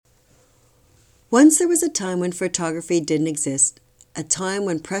Once there was a time when photography didn't exist, a time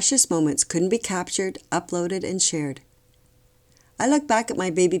when precious moments couldn't be captured, uploaded, and shared. I look back at my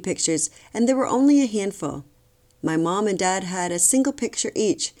baby pictures, and there were only a handful. My mom and dad had a single picture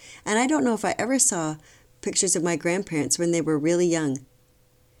each, and I don't know if I ever saw pictures of my grandparents when they were really young.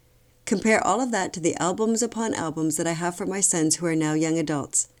 Compare all of that to the albums upon albums that I have for my sons who are now young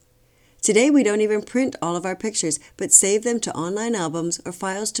adults. Today we don't even print all of our pictures, but save them to online albums or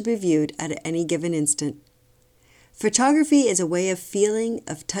files to be viewed at any given instant. Photography is a way of feeling,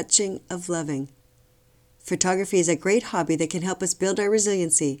 of touching, of loving. Photography is a great hobby that can help us build our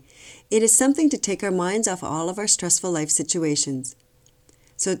resiliency. It is something to take our minds off all of our stressful life situations.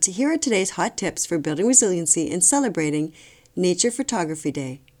 So here are today's hot tips for building resiliency and celebrating Nature Photography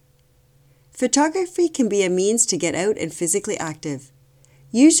Day. Photography can be a means to get out and physically active.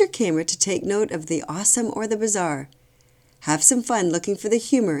 Use your camera to take note of the awesome or the bizarre. Have some fun looking for the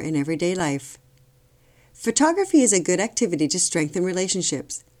humor in everyday life. Photography is a good activity to strengthen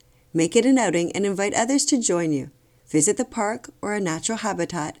relationships. Make it an outing and invite others to join you. Visit the park or a natural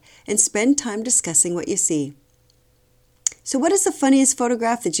habitat and spend time discussing what you see. So what is the funniest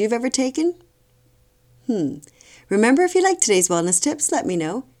photograph that you've ever taken? Remember, if you like today's wellness tips, let me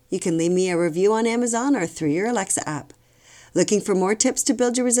know. You can leave me a review on Amazon or through your Alexa app. Looking for more tips to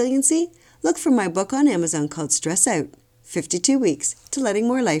build your resiliency? Look for my book on Amazon called Stress Out, 52 Weeks to Letting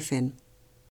More Life In.